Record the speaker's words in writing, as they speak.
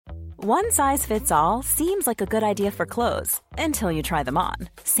One size fits all seems like a good idea for clothes until you try them on.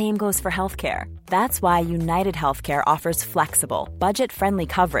 Same goes for healthcare. That's why United Healthcare offers flexible, budget-friendly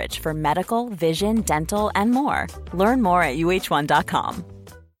coverage for medical, vision, dental, and more. Learn more at uh1.com.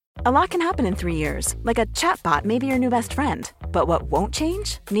 A lot can happen in 3 years, like a chatbot may be your new best friend. But what won't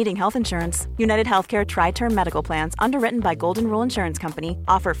change? Needing health insurance. United Healthcare Tri-Term Medical Plans, underwritten by Golden Rule Insurance Company,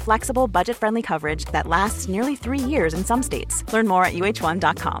 offer flexible, budget-friendly coverage that lasts nearly 3 years in some states. Learn more at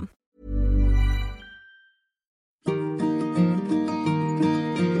uh1.com.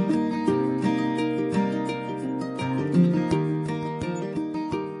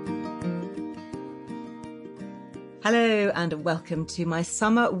 Hello and welcome to my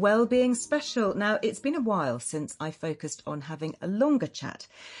summer wellbeing special. Now, it's been a while since I focused on having a longer chat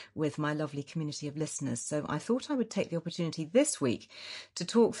with my lovely community of listeners, so I thought I would take the opportunity this week to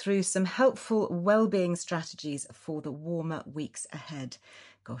talk through some helpful wellbeing strategies for the warmer weeks ahead.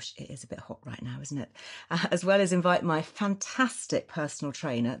 Gosh, it is a bit hot right now, isn't it? As well as invite my fantastic personal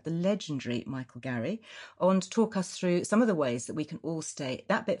trainer, the legendary Michael Garry, on to talk us through some of the ways that we can all stay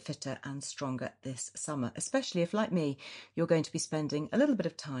that bit fitter and stronger this summer, especially if, like me, you're going to be spending a little bit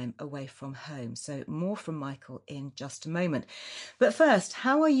of time away from home. So more from Michael in just a moment. But first,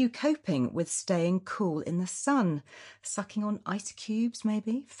 how are you coping with staying cool in the sun? Sucking on ice cubes,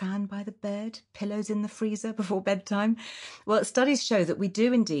 maybe? Fan by the bed? Pillows in the freezer before bedtime? Well, studies show that we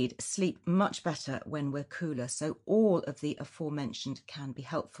do indeed sleep much better when we're cooler, so all of the aforementioned can be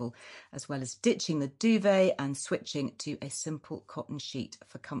helpful, as well as ditching the duvet and switching to a simple cotton sheet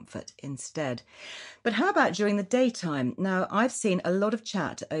for comfort instead. But how about during the daytime? Now, I've seen a lot of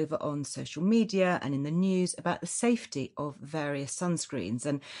chat over on social media and in the news about the safety of various sunscreens,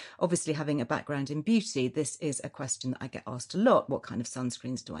 and obviously having a background in beauty, this is a question that I get asked a lot. What kind of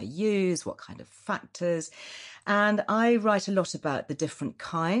sunscreens do I use? What kind of factors? And I write a lot about the different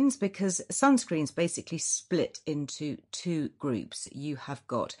kinds because sunscreens basically split into two groups. You have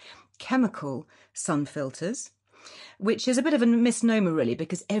got chemical sun filters, which is a bit of a misnomer really,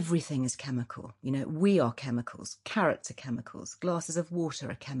 because everything is chemical. You know, we are chemicals, carrots are chemicals, glasses of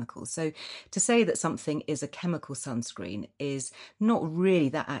water are chemicals. So to say that something is a chemical sunscreen is not really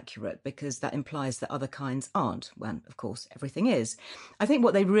that accurate, because that implies that other kinds aren't, when of course everything is. I think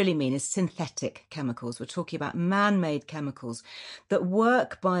what they really mean is synthetic chemicals. We're talking about man-made chemicals that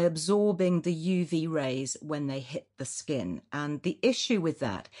work by absorbing the UV rays when they hit the skin. And the issue with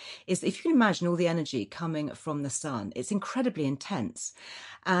that is that if you can imagine all the energy coming from the sun, it's incredibly intense,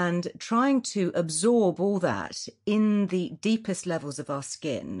 and trying to absorb all that in the deepest levels of our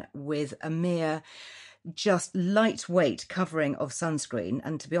skin with a mere just lightweight covering of sunscreen,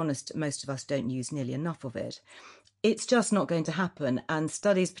 and to be honest, most of us don't use nearly enough of it, it's just not going to happen. And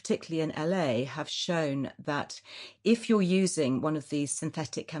studies, particularly in LA, have shown that if you're using one of these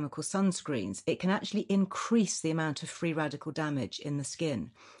synthetic chemical sunscreens, it can actually increase the amount of free radical damage in the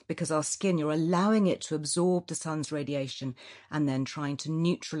skin, because our skin, you're allowing it to absorb the sun's radiation and then trying to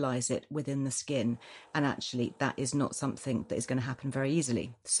neutralize it within the skin. And actually, that is not something that is going to happen very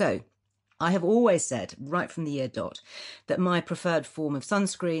easily. So I have always said, right from the year dot, that my preferred form of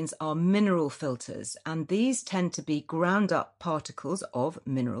sunscreens are mineral filters, and these tend to be ground up particles of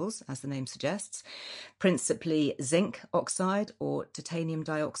minerals, as the name suggests, principally zinc oxide or titanium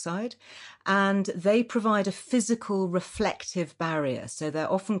dioxide, and they provide a physical reflective barrier. So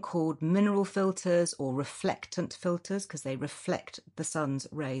they're often called mineral filters or reflectant filters because they reflect the sun's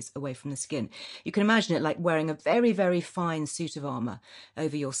rays away from the skin. You can imagine it like wearing a very, very fine suit of armour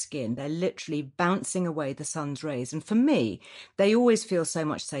over your skin. They're literally bouncing away the sun's rays. And for me, they always feel so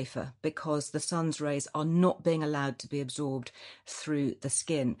much safer because the sun's rays are not being allowed to be absorbed through the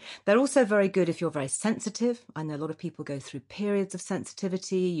skin. They're also very good if you're very sensitive. I know a lot of people go through periods of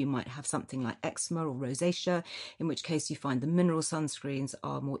sensitivity. You might have something like eczema or rosacea, in which case you find the mineral sunscreens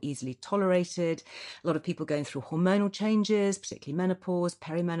are more easily tolerated. A lot of people going through hormonal changes, particularly menopause,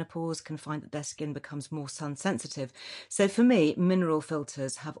 perimenopause, can find that their skin becomes more sun sensitive. So for me, mineral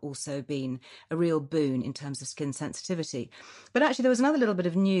filters have also been a real boon in terms of skin sensitivity. But actually, there was another little bit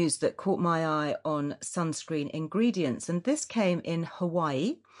of news that caught my eye on sunscreen ingredients, and this came in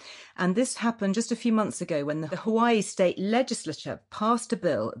Hawaii. And this happened just a few months ago when the Hawaii state legislature passed a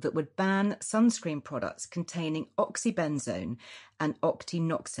bill that would ban sunscreen products containing oxybenzone and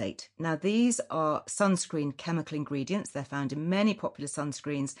octinoxate. Now, these are sunscreen chemical ingredients. They're found in many popular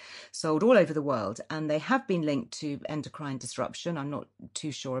sunscreens sold all over the world, and they have been linked to endocrine disruption. I'm not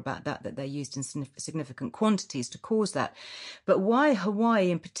too sure about that they're used in significant quantities to cause that. But why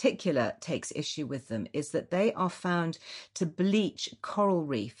Hawaii in particular takes issue with them is that they are found to bleach coral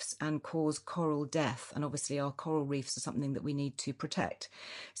reefs reefs and cause coral death. And obviously our coral reefs are something that we need to protect.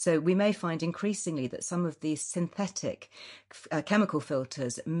 So we may find increasingly that some of these synthetic chemical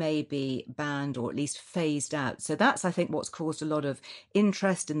filters may be banned or at least phased out. So that's, I think, what's caused a lot of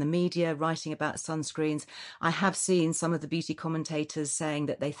interest in the media writing about sunscreens. I have seen some of the beauty commentators saying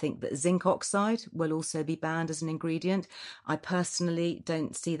that they think that zinc oxide will also be banned as an ingredient. I personally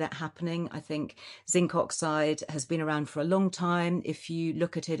don't see that happening. I think zinc oxide has been around for a long time. If you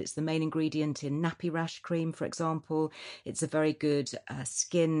look at it, it's the main ingredient in nappy rash cream, for example. It's a very good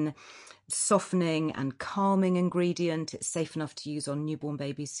skin softening and calming ingredient. It's safe enough to use on newborn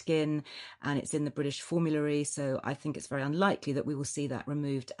baby skin, and it's in the British formulary, so I think it's very unlikely that we will see that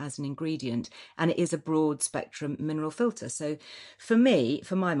removed as an ingredient. And it is a broad spectrum mineral filter. So for me,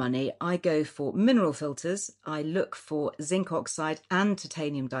 for my money, I go for mineral filters. I look for zinc oxide and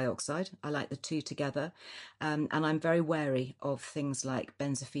titanium dioxide. I like the two together. And I'm very wary of things like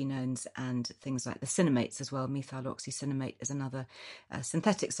benzophenones and things like the cinemates as well. Methyloxycinnamate is another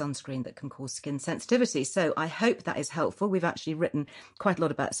synthetic sunscreen that can cause skin sensitivity. So I hope that is helpful. We've actually written quite a lot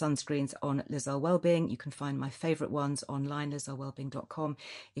about sunscreens on Liz Earle Wellbeing. You can find my favourite ones online, lizearlewellbeing.com,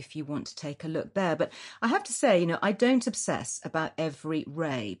 if you want to take a look there. But I have to say, I don't obsess about every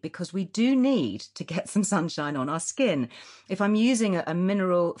ray, because we do need to get some sunshine on our skin. If I'm using a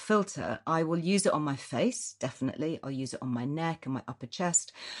mineral filter, I will use it on my face, definitely. I'll use it on my neck and my upper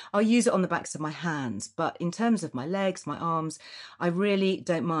chest. I'll use it on the backs of my hands. But in terms of my legs, my arms, I really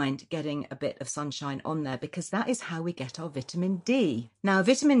don't mind getting a bit of sunshine on there, because that is how we get our vitamin D. Now,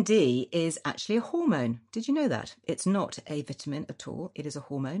 vitamin D is actually a hormone. Did you know that? It's not a vitamin at all. It is a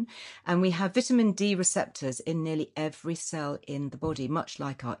hormone. And we have vitamin D receptors in nearly every cell in the body, much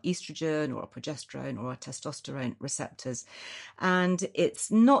like our estrogen or our progesterone or our testosterone receptors. And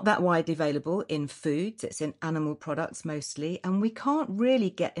it's not that widely available in foods. It's in animal products mostly. And we can't really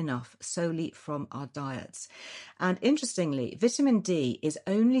get enough solely from our diets. And interestingly, vitamin D is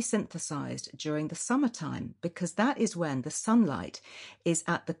only synthesized during the summertime, because that is when the sunlight is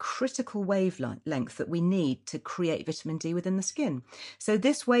at the critical wavelength that we need to create vitamin D within the skin. So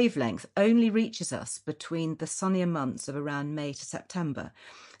this wavelength only reaches us between the sunnier months of around May to September.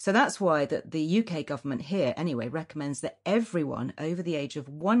 So that's why that the UK government here anyway recommends that everyone over the age of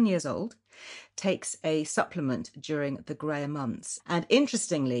 1 year old takes a supplement during the grayer months. And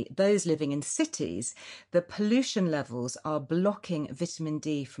interestingly, those living in cities, the pollution levels are blocking vitamin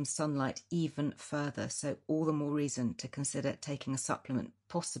D from sunlight even further. So all the more reason to consider taking a supplement,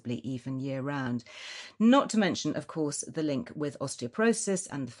 possibly even year round. Not to mention, of course, the link with osteoporosis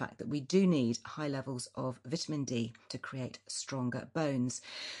and the fact that we do need high levels of vitamin D to create stronger bones.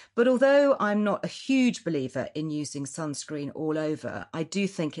 But although I'm not a huge believer in using sunscreen all over, I do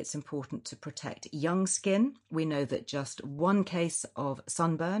think it's important to protect young skin. We know that just one case of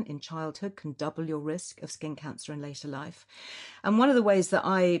sunburn in childhood can double your risk of skin cancer in later life. And one of the ways that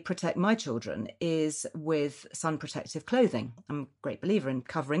I protect my children is with sun protective clothing. I'm a great believer in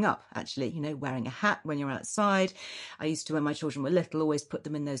covering up, actually, wearing a hat when you're outside. I used to, when my children were little, always put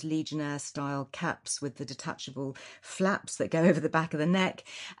them in those Legionnaire style caps with the detachable flaps that go over the back of the neck.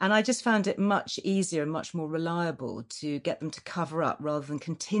 And I just found it much easier and much more reliable to get them to cover up rather than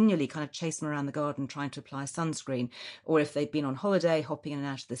continually kind of chase them around the garden trying to apply sunscreen. Or if they'd been on holiday, hopping in and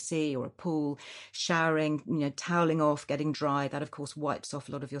out of the sea or a pool, showering, toweling off, getting dry, that of course wipes off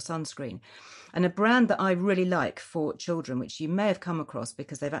a lot of your sunscreen. And a brand that I really like for children, which you may have come across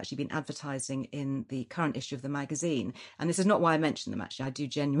because they've actually been advertising in the current issue of the magazine, and this is not why I mention them actually, I do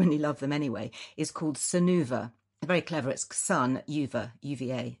genuinely love them anyway, is called Sunuva. Very clever. It's Sun Uva,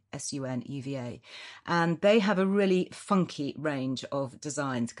 UVA, SUNUVA. And they have a really funky range of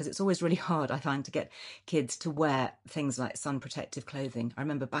designs, because it's always really hard, I find, to get kids to wear things like sun protective clothing. I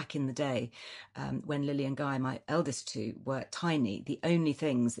remember back in the day when Lily and Guy, my eldest two, were tiny, the only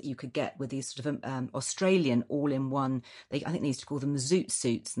things that you could get were these sort of Australian all-in-one, I think they used to call them zoot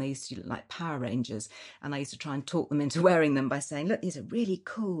suits, and they used to look like Power Rangers. And I used to try and talk them into wearing them by saying, look, these are really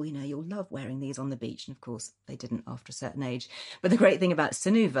cool, you'll love wearing these on the beach. And of course, they didn't after a certain age. But the great thing about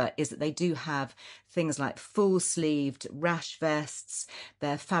Sunuva is that they do have things like full-sleeved rash vests.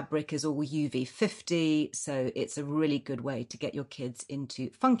 Their fabric is all UV 50, so it's a really good way to get your kids into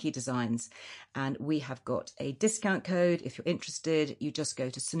funky designs. And we have got a discount code. If you're interested, you just go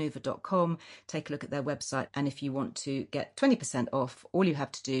to sunuva.com, take a look at their website, and if you want to get 20% off, all you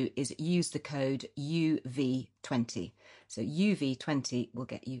have to do is use the code UV20. So UV20 will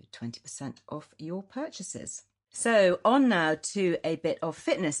get you 20% off your purchases. So on now to a bit of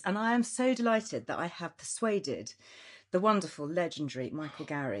fitness, and I am so delighted that I have persuaded the wonderful, legendary Michael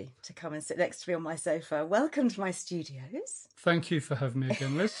Garry to come and sit next to me on my sofa. Welcome to my studios. Thank you for having me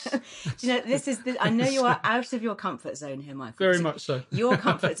again, Liz. Do you know, I know you are out of your comfort zone here, Michael. Very much so. Your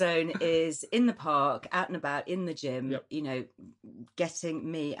comfort zone is in the park, out and about, in the gym, Yep. you know, getting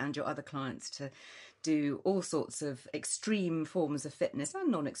me and your other clients to do all sorts of extreme forms of fitness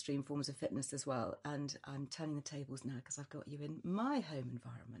and non-extreme forms of fitness as well. And I'm turning the tables now because I've got you in my home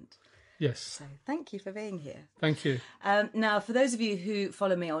environment. Yes. So thank you for being here. Thank you. Now, for those of you who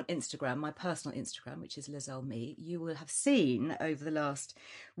follow me on Instagram, my personal Instagram, which is LizLme, you will have seen over the last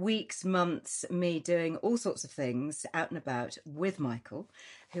weeks, months, me doing all sorts of things out and about with Michael,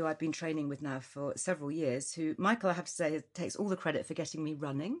 who I've been training with now for several years, who, Michael, I have to say, takes all the credit for getting me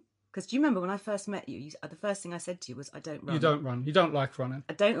running. Because do you remember when I first met you, the first thing I said to you was, I don't run. You don't run. You don't like running.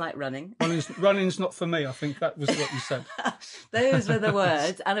 I don't like running. Running's not for me. I think that was what you said. Those were the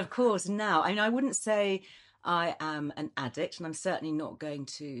words. And of course, now, I mean, I wouldn't say I am an addict, and I'm certainly not going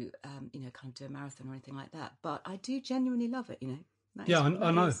to, kind of do a marathon or anything like that. But I do genuinely love it, you know. I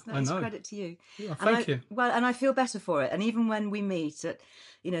know. That is credit to you. Yeah, thank you. Well, and I feel better for it. And even when we meet at,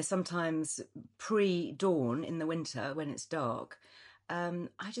 sometimes pre-dawn in the winter when it's dark,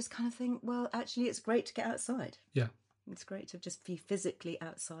 I just kind of think, well, actually, it's great to get outside. Yeah. It's great to just be physically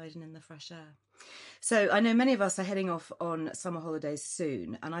outside and in the fresh air. So I know many of us are heading off on summer holidays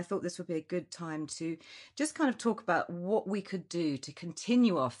soon, and I thought this would be a good time to just kind of talk about what we could do to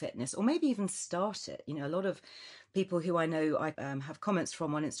continue our fitness, or maybe even start it. You know, a lot of people who I know I have comments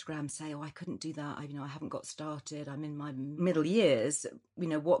from on Instagram say, oh, I couldn't do that. I haven't got started. I'm in my middle years.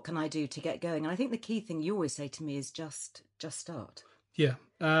 What can I do to get going? And I think the key thing you always say to me is just start. Yeah.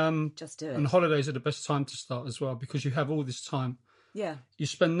 Just do it. And holidays are the best time to start as well, because you have all this time. Yeah. You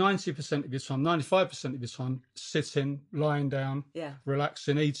spend 90% of your time, 95% of your time sitting, lying down,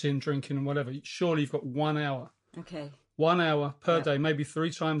 relaxing, eating, drinking and whatever. Surely you've got 1 hour. Okay. 1 hour per day, maybe 3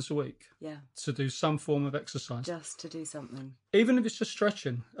 times a week. Yeah. To do some form of exercise. Just to do something. Even if it's just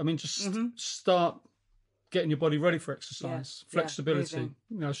stretching. I mean, just start getting your body ready for exercise. Flexibility.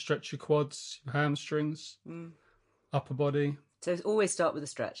 Stretch your quads, your hamstrings, upper body. So always start with a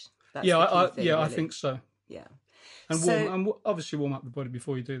stretch. That's I think so. Yeah. And obviously warm up the body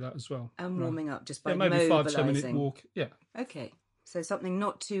before you do that as well. And warming up just by maybe mobilising. 5-10 minute walk. Yeah. Okay. So something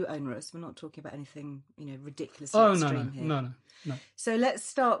not too onerous. We're not talking about anything, ridiculously extreme here. No. So let's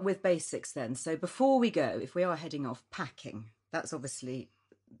start with basics then. So before we go, if we are heading off, packing. That's obviously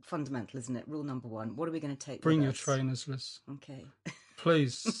fundamental, isn't it? Rule number 1. What are we going to take Bring with your us? trainers, Liz. Okay.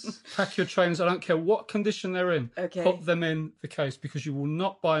 Please, pack your trainers. I don't care what condition they're in. Okay. Put them in the case, because you will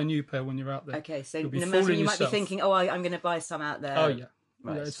not buy a new pair when you're out there. Okay, so You'll be imagine fooling you might be yourself. thinking, oh, I'm going to buy some out there. Oh, yeah.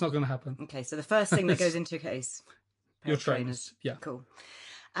 Right. Yeah, it's not going to happen. Okay, so the first thing that goes into your case, Your trainers. Yeah. Cool.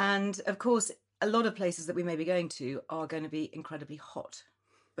 And of course, a lot of places that we may be going to are going to be incredibly hot.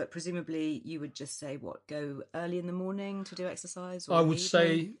 But presumably you would just say, go early in the morning to do exercise? Or I would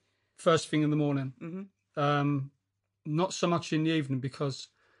say first thing in the morning. Mm-hmm. Not so much in the evening, because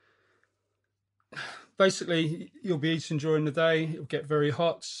basically you'll be eating during the day, it'll get very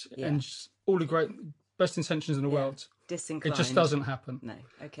hot, and just all the best intentions in the world. Disinclined. It just doesn't happen. No,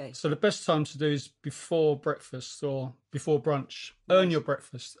 okay. So the best time to do is before breakfast or before brunch. Earn your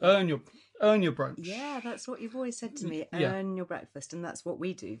breakfast. Earn your brunch. Yeah, that's what you've always said to me. Yeah. Earn your breakfast, and that's what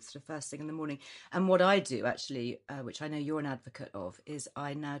we do sort of first thing in the morning. And what I do actually, which I know you're an advocate of, is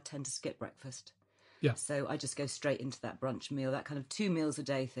I now tend to skip breakfast. Yeah. So I just go straight into that brunch meal, that kind of 2 meals a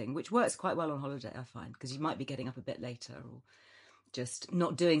day thing, which works quite well on holiday, I find, because you might be getting up a bit later or just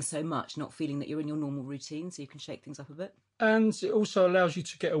not doing so much, not feeling that you're in your normal routine, so you can shake things up a bit. And it also allows you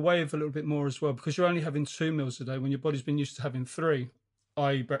to get away with a little bit more as well, because you're only having 2 meals a day when your body's been used to having 3,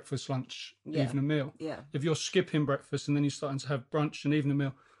 i.e. breakfast, lunch, evening meal. Yeah. If you're skipping breakfast and then you're starting to have brunch and evening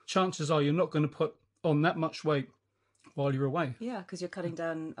meal, chances are you're not going to put on that much weight while you're away. Yeah, because you're cutting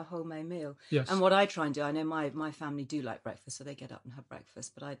down a whole main meal. Yes. And what I try and do, I know my family do like breakfast, so they get up and have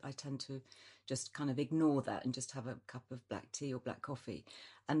breakfast, but I tend to just kind of ignore that and just have a cup of black tea or black coffee.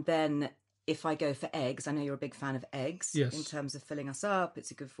 And then if I go for eggs, I know you're a big fan of eggs. Yes. In terms of filling us up,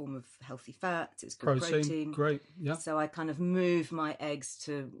 it's a good form of healthy fats, it's good protein. Great, yeah. So I kind of move my eggs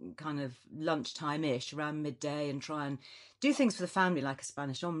to kind of lunchtime-ish, around midday, and try and do things for the family like a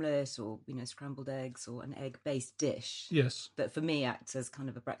Spanish omelette or, scrambled eggs or an egg-based dish. Yes. That for me acts as kind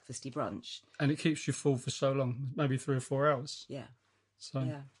of a breakfasty brunch. And it keeps you full for so long, maybe 3 or 4 hours. Yeah.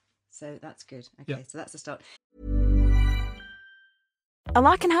 So that's good. Okay, so that's the start. A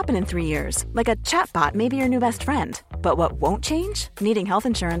lot can happen in 3 years, like a chatbot may be your new best friend. But what won't change? Needing health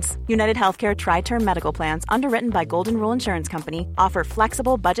insurance. United Healthcare Tri-Term Medical Plans, underwritten by Golden Rule Insurance Company, offer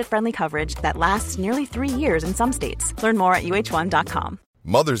flexible, budget-friendly coverage that lasts nearly 3 years in some states. Learn more at uh1.com.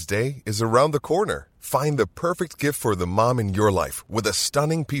 Mother's Day is around the corner. Find the perfect gift for the mom in your life with a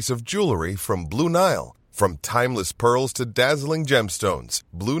stunning piece of jewelry from Blue Nile. From timeless pearls to dazzling gemstones,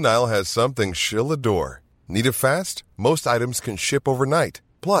 Blue Nile has something she'll adore. Need it fast? Most items can ship overnight.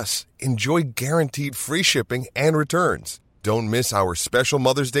 Plus, enjoy guaranteed free shipping and returns. Don't miss our special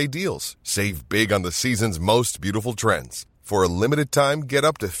Mother's Day deals. Save big on the season's most beautiful trends. For a limited time, get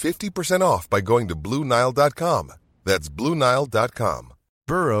up to 50% off by going to BlueNile.com. That's BlueNile.com.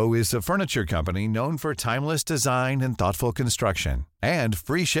 Burrow is a furniture company known for timeless design and thoughtful construction, and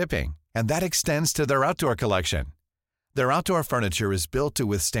free shipping, and that extends to their outdoor collection. Their outdoor furniture is built to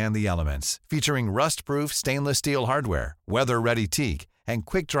withstand the elements, featuring rust-proof stainless steel hardware, weather-ready teak, and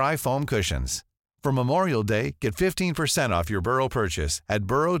quick-dry foam cushions. For Memorial Day, get 15% off your Burrow purchase at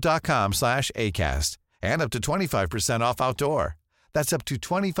burrow.com/ACAST and up to 25% off outdoor. That's up to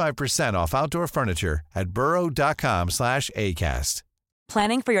 25% off outdoor furniture at burrow.com/ACAST.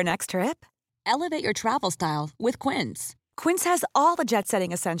 Planning for your next trip? Elevate your travel style with Quince. Quince has all the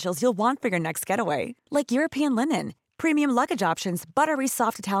jet-setting essentials you'll want for your next getaway, like European linen, premium luggage options, buttery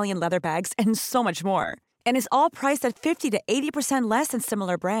soft Italian leather bags, and so much more. And is all priced at 50 to 80% less than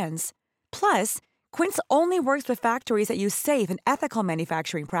similar brands. Plus, Quince only works with factories that use safe and ethical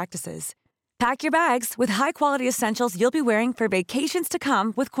manufacturing practices. Pack your bags with high-quality essentials you'll be wearing for vacations to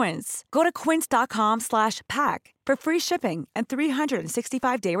come with Quince. Go to quince.com/pack for free shipping and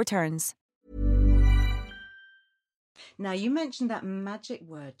 365-day returns. Now, you mentioned that magic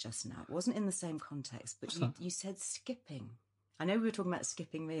word just now. It wasn't in the same context, but you said skipping. I know we were talking about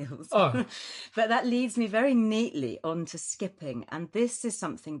skipping meals, but that leads me very neatly on to skipping. And this is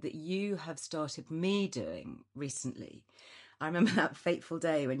something that you have started me doing recently. I remember that fateful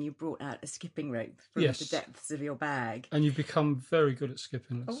day when you brought out a skipping rope from the depths of your bag. And you've become very good at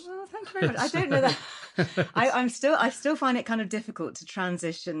skipping. Oh, well, thank you very much. I don't know that. I still find it kind of difficult to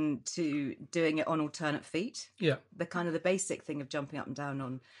transition to doing it on alternate feet. Yeah. The basic thing of jumping up and down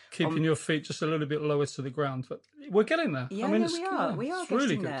on... Keeping your feet just a little bit lower to the ground. But we're getting there. Yeah, I mean, we are getting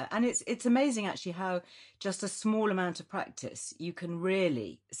really there. And it's amazing, actually, how just a small amount of practice, you can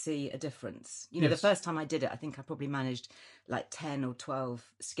really see a difference. You know, the first time I did it, I think I probably managed like 10 or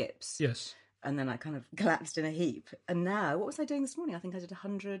 12 skips. Yes. And then I kind of collapsed in a heap. And now, what was I doing this morning? I think I did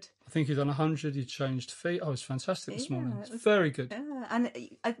 100. I think you've done 100, you changed feet. Oh, it was fantastic this morning. It was very good. Yeah. And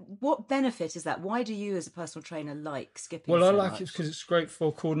what benefit is that? Why do you, as a personal trainer, like skipping Well, so I like much? it because it's great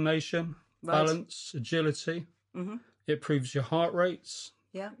for coordination, balance, agility. Mm-hmm. It improves your heart rates.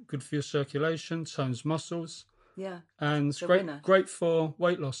 Yeah. Good for your circulation, tones muscles. Yeah. And it's great for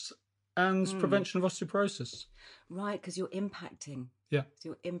weight loss and prevention of osteoporosis. Right, because you're impacting. Yeah. So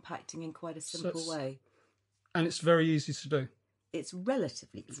you're impacting in quite a simple way. And it's very easy to do. It's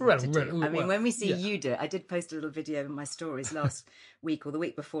relatively easy to do. I mean, when we see you do it, I did post a little video in my stories last week or the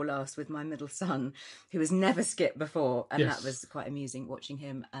week before last with my middle son, who has never skipped before. And that was quite amusing watching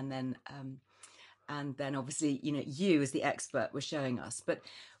him. And then obviously, you know, you as the expert were showing us. But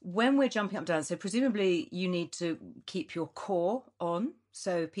when we're jumping up and down, so presumably you need to keep your core on.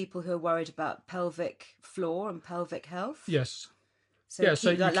 So people who are worried about pelvic floor and pelvic health. Yes. So so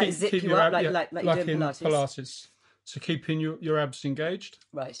you zip you up like you do in Pilates. Pilates. So keeping your abs engaged.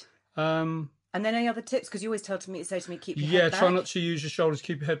 Right. And then any other tips? Because you always say to me, keep your head back. Try not to use your shoulders.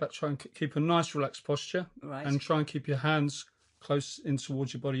 Keep your head back. Try and keep a nice relaxed posture. Right. And try and keep your hands close in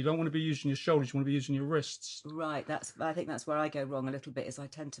towards your body. You don't want to be using your shoulders. You want to be using your wrists. Right. I think that's where I go wrong a little bit. Is I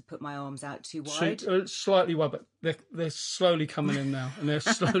tend to put my arms out too wide. Slightly wide, but they're slowly coming in now, and they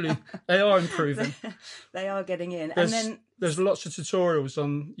are improving. They are getting in. There's lots of tutorials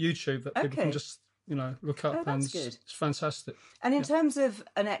on YouTube that people can just look up, and good. It's fantastic. And in terms of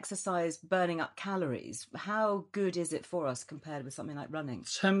an exercise burning up calories, how good is it for us compared with something like running?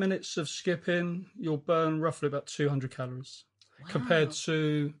 10 minutes of skipping, you'll burn roughly about 200 calories. Wow. Compared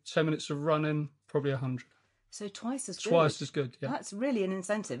to 10 minutes of running, probably 100. So twice as good. Twice as good, yeah. That's really an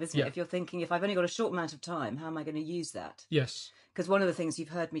incentive, isn't it? If you're thinking, if I've only got a short amount of time, how am I going to use that? Yes. Because one of the things you've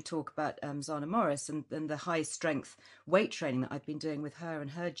heard me talk about Zana Morris and the high strength weight training that I've been doing with her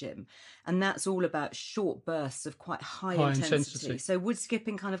and her gym. And that's all about short bursts of quite high intensity. So would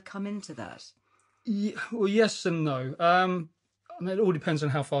skipping kind of come into that? Yeah, well, yes and no. I mean, it all depends on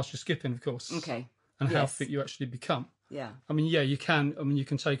how fast you're skipping, of course. Okay. And how fit you actually become. Yeah. I mean, you can. I mean, you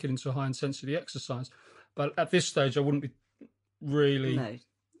can take it into a high intensity exercise. But at this stage, I wouldn't be really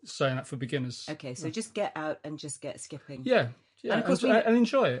saying that for beginners. Okay, so just get out and just get skipping. Yeah, Yeah, and, of course and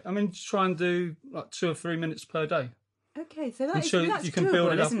enjoy it. I mean, try and do like 2 or 3 minutes per day. Okay, so that's you can doable,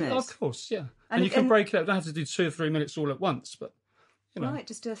 build it up. isn't it? Oh, of course, yeah. And you can break it up. You don't have to do 2 or 3 minutes all at once, but, you know. Right,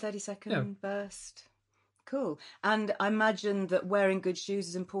 just do a 30-second burst. Cool. And I imagine that wearing good shoes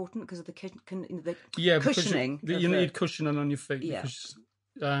is important because of the cushioning. You need cushioning on your feet. Yeah.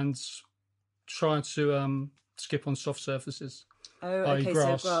 And try to skip on soft surfaces. Oh, okay,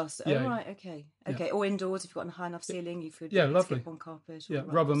 grass. So grass. Yeah. Oh, right, okay. Okay, or indoors, if you've got a high enough ceiling, you could lovely. skip on carpet. Yeah,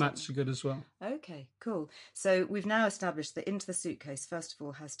 rubber mats are good as well. Okay, cool. So we've now established that into the suitcase, first of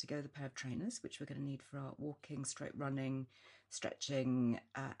all, has to go the pair of trainers, which we're going to need for our walking, straight running, stretching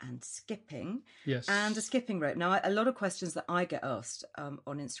and skipping. Yes. And a skipping rope. Now, a lot of questions that I get asked on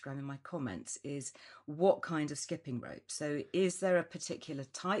Instagram in my comments is what kind of skipping rope? So is there a particular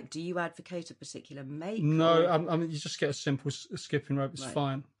type? Do you advocate a particular make? No, I mean, you just get a simple skipping rope. It's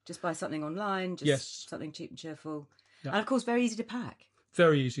fine. Just buy something online, just something cheap and cheerful. Yeah. And, of course, very easy to pack.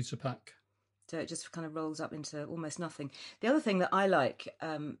 Very easy to pack. So it just kind of rolls up into almost nothing. The other thing that I like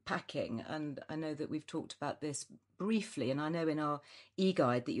packing, and I know that we've talked about this briefly, and I know in our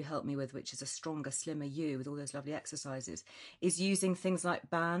e-guide that you helped me with, which is a stronger, slimmer you with all those lovely exercises, is using things like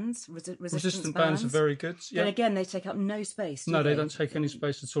bands, resistance bands are very good. Yeah. And again, they take up no space. No, they don't take any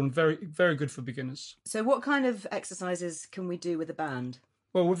space at all, and very, very good for beginners. So what kind of exercises can we do with a band?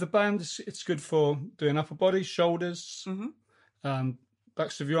 Well, with the band, it's good for doing upper body, shoulders,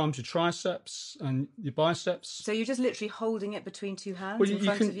 backs of your arms, your triceps and your biceps. So you're just literally holding it between two hands in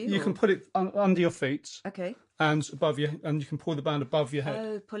front of you? You can put it under your feet. Okay. And above you, and you can pull the band above your head.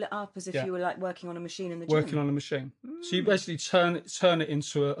 Oh, pull it up as if you were like working on a machine in the gym. Working on a machine. So you basically turn it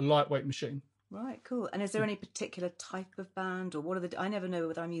into a lightweight machine. Right, cool. And is there any particular type of band, or what are I never know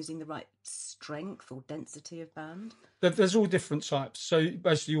whether I'm using the right strength or density of band. There's all different types. So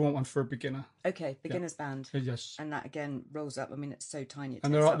basically, you want one for a beginner. Okay, beginner's band. Yes. And that again rolls up. I mean, it's so tiny.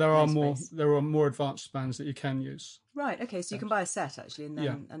 And there are more advanced bands that you can use. Right. Okay. So you can buy a set actually,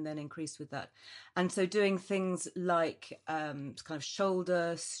 and then increase with that. And so doing things like kind of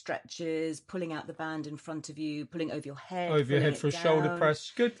shoulder stretches, pulling out the band in front of you, pulling over your head, for a shoulder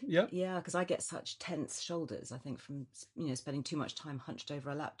press. Good. Yeah. Yeah, because I get such tense shoulders. I think from spending too much time hunched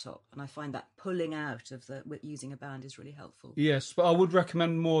over a laptop, and I find that pulling out of using a band is really helpful. Yes, but I would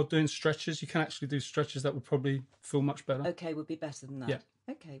recommend more doing stretches. You can actually do stretches that would probably feel much better. Okay, would be better than that. Yeah.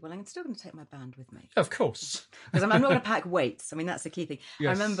 Okay, well, I'm still going to take my band with me. Of course. Because I'm not going to pack weights. I mean, that's the key thing. Yes.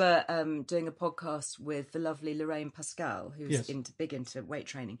 I remember doing a podcast with the lovely Lorraine Pascal, who's big into weight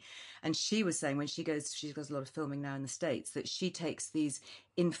training. And she was saying when she does a lot of filming now in the States, that she takes these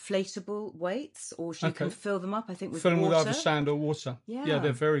inflatable weights, or she can fill them up, I think, with water. Fill them with either sand or water. Yeah,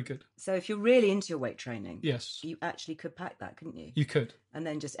 they're very good. So if you're really into your weight training, yes, you actually could pack that, couldn't you? You could. And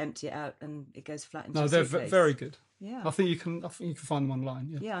then just empty it out and it goes flat into your suitcase. They're very good. Yeah, I think you can find them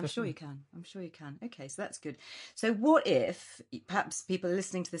online. Yeah, I'm sure you can. Okay, so that's good. So what if perhaps people are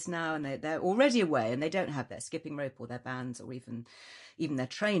listening to this now and they're already away and they don't have their skipping rope or their bands or even their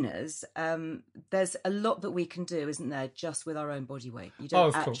trainers? There's a lot that we can do, isn't there, just with our own body weight? You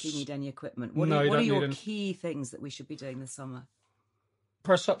don't actually need any equipment. What are your key things that we should be doing this summer?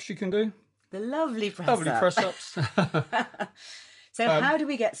 Press ups you can do. The lovely press ups. So how do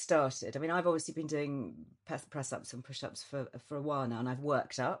we get started? I mean, I've obviously been doing press-ups and push-ups for a while now, and I've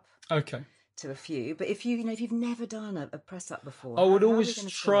worked up to a few. But if you've never done a press-up before, I would always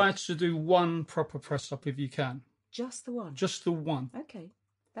try to do one proper press-up if you can. Just the one? Just the one. Okay.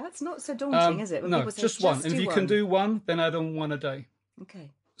 That's not so daunting, is it? No, just one. And if you can do one, then add on one a day.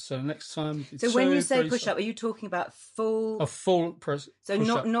 Okay. So next time... So when you say push-up, are you talking about full... A full press. So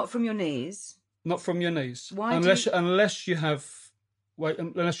not from your knees? Not from your knees. Why? Unless you have...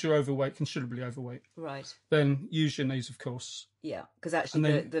 unless you're overweight, considerably overweight, right? Then use your knees, of course. Yeah, because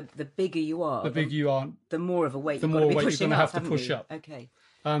actually, the bigger you are, the more of a weight, you're going to have to push up. Okay.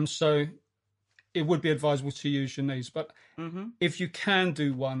 So it would be advisable to use your knees, but if you can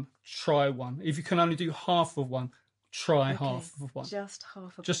do one, try one. If you can only do half of one, try half of one. Just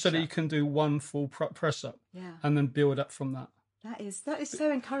half of just so that you can do one full press up. Yeah. And then build up from that. That is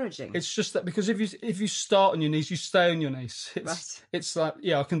so encouraging. It's just that because if you start on your knees, you stay on your knees. It's like,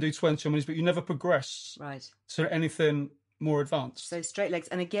 I can do 20 on my knees, but you never progress to anything more advanced. So straight legs.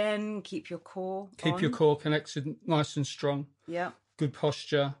 And again, keep your core your core connected, nice and strong. Yeah. Good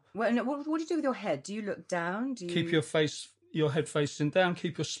posture. Well, what do you do with your head? Do you look down? Keep your head facing down.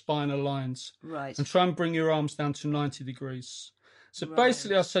 Keep your spine aligned. Right. And try and bring your arms down to 90 degrees. So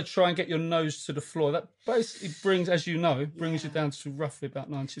basically, I said try and get your nose to the floor. That basically brings you down to roughly about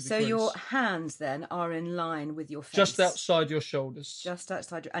 90 degrees. So your hands then are in line with your face? Just outside your shoulders. Just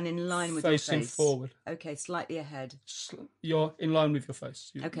outside, and in line with your face? Facing forward. Okay, slightly ahead. You're in line with your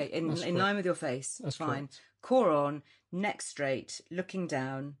face. Okay, in line with your face. That's fine. Correct. Core on, neck straight, looking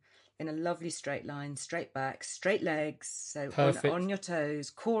down in a lovely straight line, straight back, straight legs. So on your toes,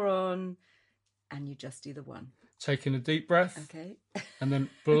 core on, and you just do the one. Taking a deep breath. Okay. And then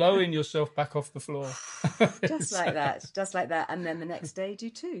blowing yourself back off the floor. Just like that. And then the next day,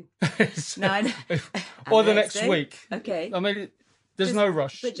 do two. Or the next week. Okay. I mean, there's no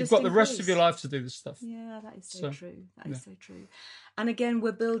rush. You've got the rest of your life to do this stuff. Yeah, that is so true. That is so true. And again,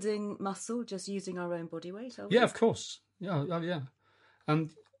 we're building muscle just using our own body weight, are we? Yeah, of course. Yeah. And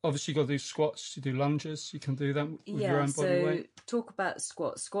obviously, you've got to do squats, you do lunges, you can do them with your own body weight. Talk about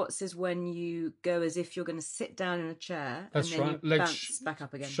squats. Squats is when you go as if you're going to sit down in a chair. That's and then right. You Legs bounce back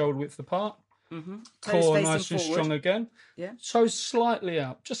up again. Shoulder width apart. Mm-hmm. Core nice and strong again. Yeah. Toes slightly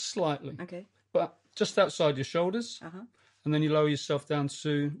out, just slightly. Okay. But just outside your shoulders. Uh-huh. And then you lower yourself down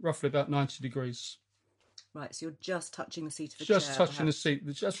to roughly about 90 degrees. Right, so you're just touching the seat of the chair. Just touching the seat,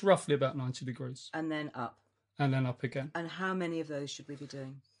 just roughly about 90 degrees. And then up. And then up again. And how many of those should we be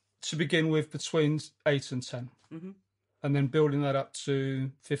doing? To begin with, between 8 and 10. Mm-hmm. And then building that up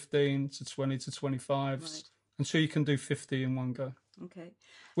to 15 to 20 to 25 until you can do 50 in one go. Okay.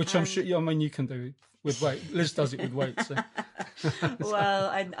 Which I'm sure, you can do with weight. Liz does it with weight. So.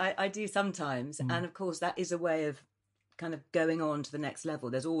 Well, I do sometimes. And of course, that is a way of kind of going on to the next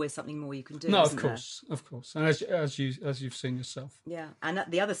level. There's always something more you can do. No, of course. And as you've seen yourself. Yeah. And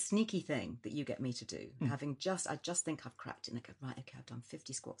the other sneaky thing that you get me to do, I just think I've cracked it. And I go, right, okay, I've done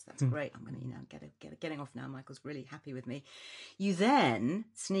 50 squats. That's great. I'm going to getting off now. Michael's really happy with me. You then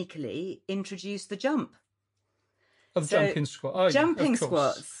sneakily introduce the jump. Jumping squat. Oh, jumping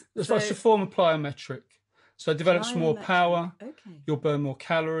squats. It's like a form of plyometric. So it develops more power. Okay. You'll burn more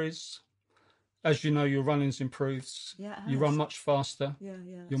calories. As you know, your running's improves. Yeah, you run much faster. Yeah.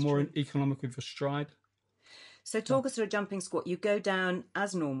 You're more economic with your stride. So talk us through a jumping squat. You go down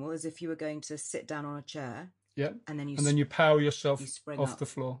as normal, as if you were going to sit down on a chair. Yeah. And then you power yourself off the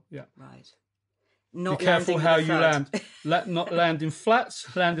floor. Yeah. Right. Be careful how you land. Not landing flat,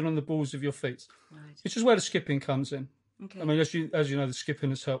 landing on the balls of your feet. Right. Which is where the skipping comes in. Okay. I mean, as you know, the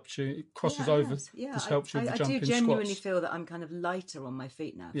skipping has helped you. It crosses over. Yeah, has helped you with the jumping squats. I do genuinely feel that I'm kind of lighter on my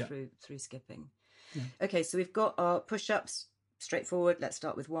feet now through skipping. Yeah. Okay, so we've got our push-ups, straightforward. Let's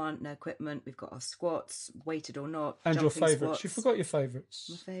start with one, no equipment. We've got our squats, weighted or not. And your favourites. You forgot your favourites.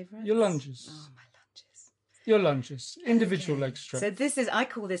 My favourites? Your lunges. Oh, my lunges. Your lunges. Individual leg stretch. So I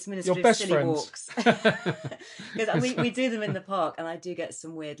call this Ministry of Silly Walks. Because we do them in the park and I do get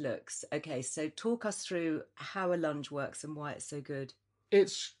some weird looks. Okay, so talk us through how a lunge works and why it's so good.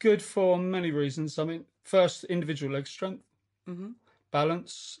 It's good for many reasons. I mean, first, individual leg strength,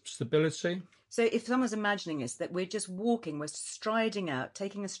 balance, stability. So if someone's imagining this, that we're just walking, we're striding out,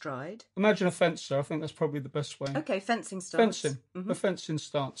 taking a stride. Imagine a fencer. I think that's probably the best way. Okay, fencing stance. Fencing. A fencing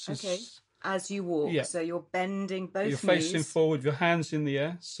stance is... Okay. As you walk, so you're bending both knees. You're facing forward, your hands in the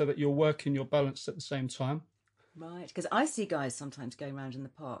air, so that you're working your balance at the same time. Right, because I see guys sometimes going around in the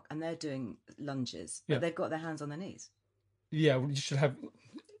park and they're doing lunges, but they've got their hands on their knees. Yeah, you should have...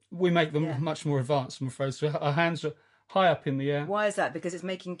 We make them much more advanced, I'm afraid. So our hands are high up in the air. Why is that? Because it's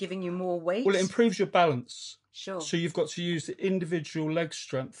giving you more weight? Well, it improves your balance. Sure. So you've got to use the individual leg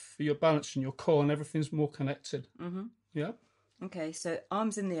strength for your balance and your core, and everything's more connected. Mm-hmm. Yeah. Okay, so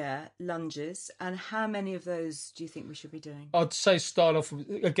arms in the air, lunges, and how many of those do you think we should be doing? I'd say start off,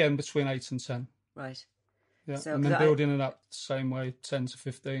 again, between 8 and 10. Right. Yeah, so, and then building it up the same way, 10 to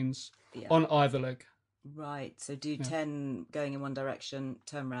 15s, on either leg. Right, so do 10 going in one direction,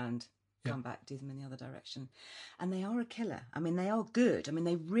 turn round, come back, do them in the other direction. And they are a killer. I mean, they are good. I mean,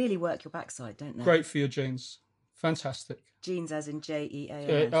 they really work your backside, don't they? Great for your jeans. Fantastic. Jeans as in Jeans.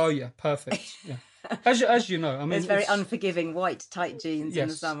 Oh, yeah, perfect. Yeah. As you know, I mean, those very unforgiving white tight jeans in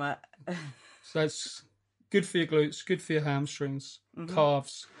the summer. So it's good for your glutes, good for your hamstrings,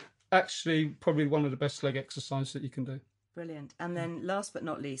 calves. Actually, probably one of the best leg exercises that you can do. Brilliant. And then last but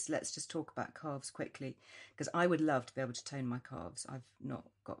not least, let's just talk about calves quickly, because I would love to be able to tone my calves. I've not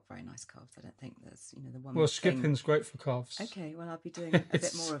got very nice calves. I don't think there's, the one. Well, skipping's great for calves. Okay, well, I'll be doing a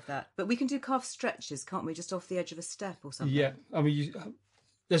bit more of that. But we can do calf stretches, can't we? Just off the edge of a step or something. Yeah, I mean,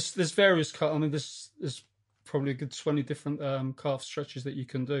 there's various calf. I mean, there's probably a good 20 different calf stretches that you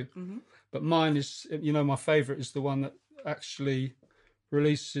can do. Mm-hmm. But mine is, my favourite is the one that actually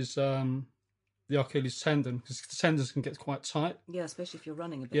releases the Achilles tendon, because the tendons can get quite tight. Yeah, especially if you're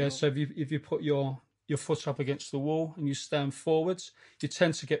running a bit. Yeah, more. so if you put your your foot up against the wall and you stand forwards, you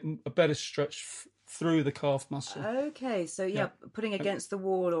tend to get a better stretch through the calf muscle. Okay, so putting against the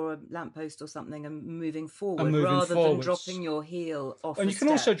wall or a lamppost or something and moving forward rather than dropping your heel off. And you can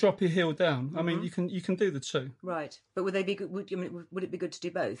also drop your heel down. I mean, you can do the two. Right, but would they be good? Would it be good to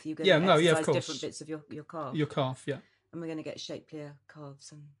do both? You're going to exercise of course. Different bits of your calf. Your calf, yeah. And we're going to get shapelier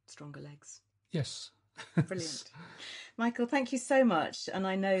calves and stronger legs. Yes. Brilliant. Michael, thank you so much. And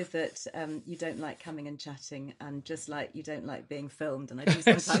I know that you don't like coming and chatting, and just like you don't like being filmed, and I do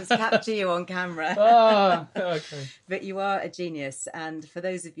sometimes capture you on camera. Okay. But you are a genius. And for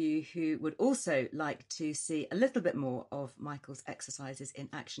those of you who would also like to see a little bit more of Michael's exercises in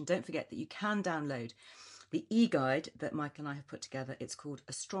action, don't forget that you can download the e-guide that Michael and I have put together. It's called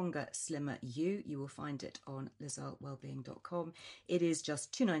A Stronger, Slimmer You. You will find it on lizarwellbeing.com. It is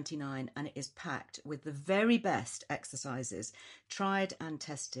just $2.99 and it is packed with the very best exercises tried and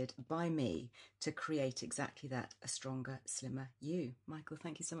tested by me to create exactly that, a stronger, slimmer you. Michael,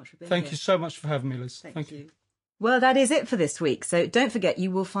 thank you so much for being here. Thank you so much for having me, Liz. Thank you. Well, that is it for this week. So don't forget, you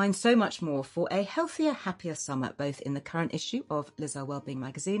will find so much more for a healthier, happier summer, both in the current issue of Liz Earle Wellbeing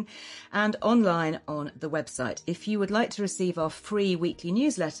magazine and online on the website. If you would like to receive our free weekly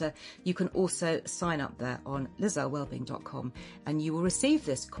newsletter, you can also sign up there on lizarwellbeing.com, and you will receive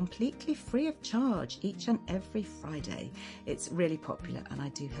this completely free of charge each and every Friday. It's really popular and I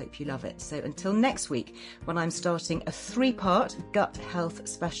do hope you love it. So until next week, when I'm starting a 3-part gut health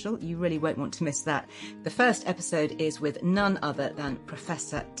special, you really won't want to miss that. The first episode is with none other than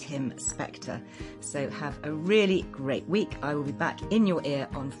Professor Tim Spector. So have a really great week. I will be back in your ear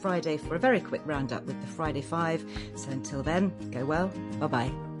on Friday for a very quick roundup with the Friday 5. So until then, go well. Bye-bye.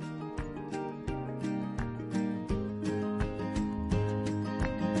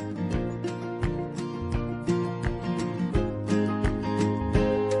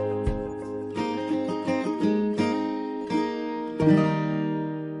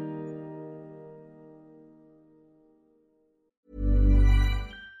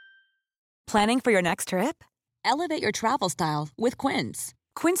 Planning for your next trip? Elevate your travel style with Quince.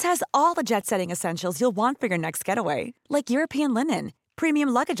 Quince has all the jet-setting essentials you'll want for your next getaway, like European linen, premium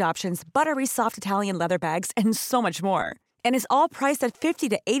luggage options, buttery soft Italian leather bags, and so much more. And is all priced at 50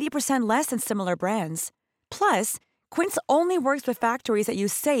 to 80% less than similar brands. Plus, Quince only works with factories that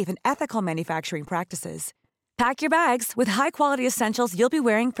use safe and ethical manufacturing practices. Pack your bags with high-quality essentials you'll be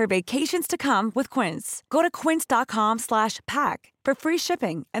wearing for vacations to come with Quince. Go to quince.com/pack for free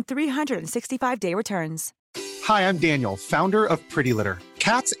shipping and 365-day returns. Hi, I'm Daniel, founder of Pretty Litter.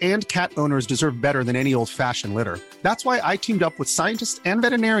 Cats and cat owners deserve better than any old-fashioned litter. That's why I teamed up with scientists and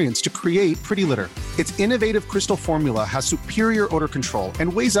veterinarians to create Pretty Litter. Its innovative crystal formula has superior odor control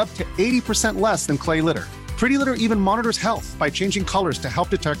and weighs up to 80% less than clay litter. Pretty Litter even monitors health by changing colors to help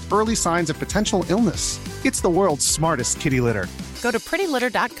detect early signs of potential illness. It's the world's smartest kitty litter. Go to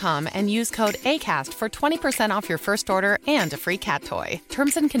prettylitter.com and use code ACAST for 20% off your first order and a free cat toy.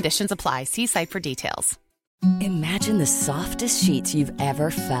 Terms and conditions apply. See site for details. Imagine the softest sheets you've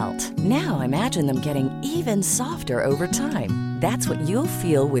ever felt. Now imagine them getting even softer over time. That's what you'll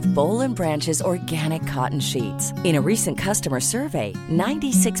feel with Boll & Branch's organic cotton sheets. In a recent customer survey,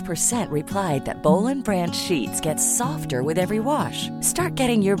 96% replied that Boll & Branch sheets get softer with every wash. Start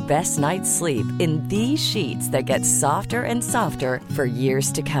getting your best night's sleep in these sheets that get softer and softer for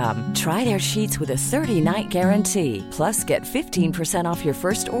years to come. Try their sheets with a 30-night guarantee. Plus, get 15% off your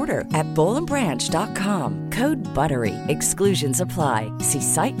first order at bollandbranch.com. Code BUTTERY. Exclusions apply. See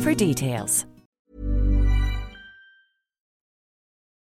site for details.